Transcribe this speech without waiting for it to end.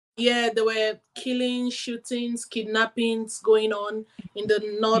Yeah, there were killings, shootings, kidnappings going on in the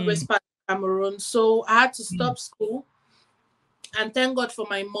Mm, northwest part of Cameroon. So I had to mm. stop school, and thank God for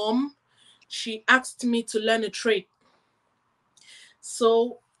my mom. She asked me to learn a trade.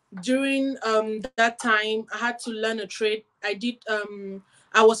 So during that time, I had to learn a trade.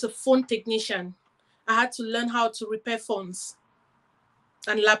 I was a phone technician. I had to learn how to repair phones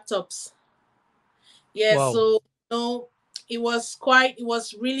and laptops. Yeah, Wow. so it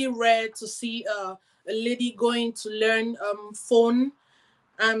was really rare to see a lady going to learn phone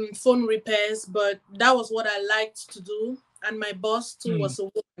repairs, but that was what I liked to do, and my boss too Mm, was a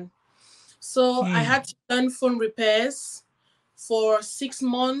woman. So I mm. had to learn phone repairs for 6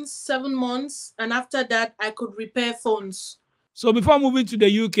 months, 7 months, and after that I could repair phones. So before moving to the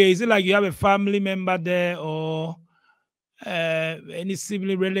UK, is it like you have a family member there or any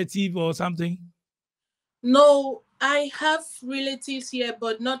sibling relative or something? No, I have relatives here,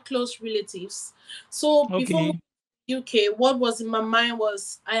 but not close relatives. So before moving Okay. to UK, what was in my mind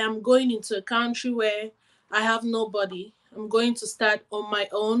was I am going into a country where I have nobody. I'm going to start on my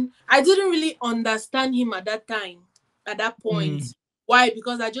own. I didn't really understand him at that time, at that Mm, point. Why?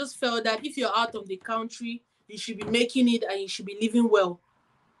 Because I just felt that if you're out of the country, you should be making it and you should be living well.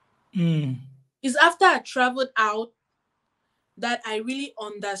 mm. It's after I traveled out that I really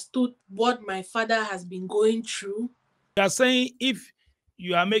understood what my father has been going through. You are saying if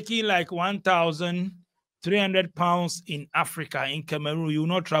you are making like 1,300 pounds in Africa, in Cameroon, you will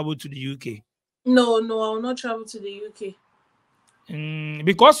not travel to the UK. No, no, I will not travel to the UK.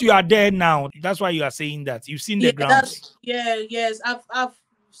 Because you are there now. That's why you are saying that. You've seen the Yeah, ground. that's yeah, yes. I've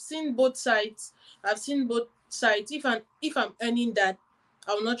seen both sides. I've seen both sides. If I'm earning that,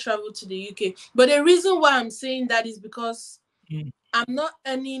 I will not travel to the UK. But the reason why I'm saying that is because Mm, I'm not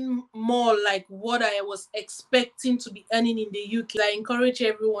earning more like what I was expecting to be earning in the UK. I encourage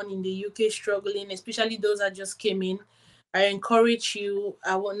everyone in the UK struggling, especially those that just came in. I encourage you.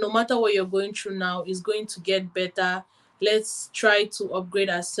 No matter what you're going through now, is going to get better. Let's try to upgrade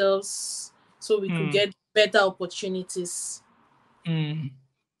ourselves so we could mm, get better opportunities. mm.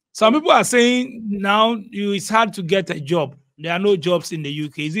 Some Yeah. people are saying now it's hard to get a job. There are no jobs in the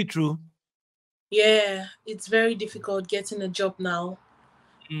UK. Is it true? Yeah, it's very difficult getting a job now.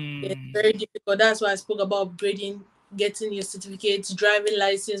 It's very Mm, difficult. That's why I spoke about upgrading, getting your certificates, driving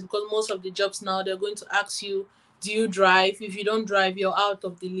license, because most of the jobs now they're going to ask you, do you drive? If you don't drive, you're out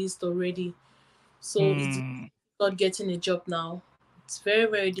of the list already. So it's mm. difficult getting a job now. It's very,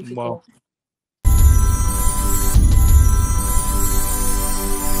 very Wow. difficult.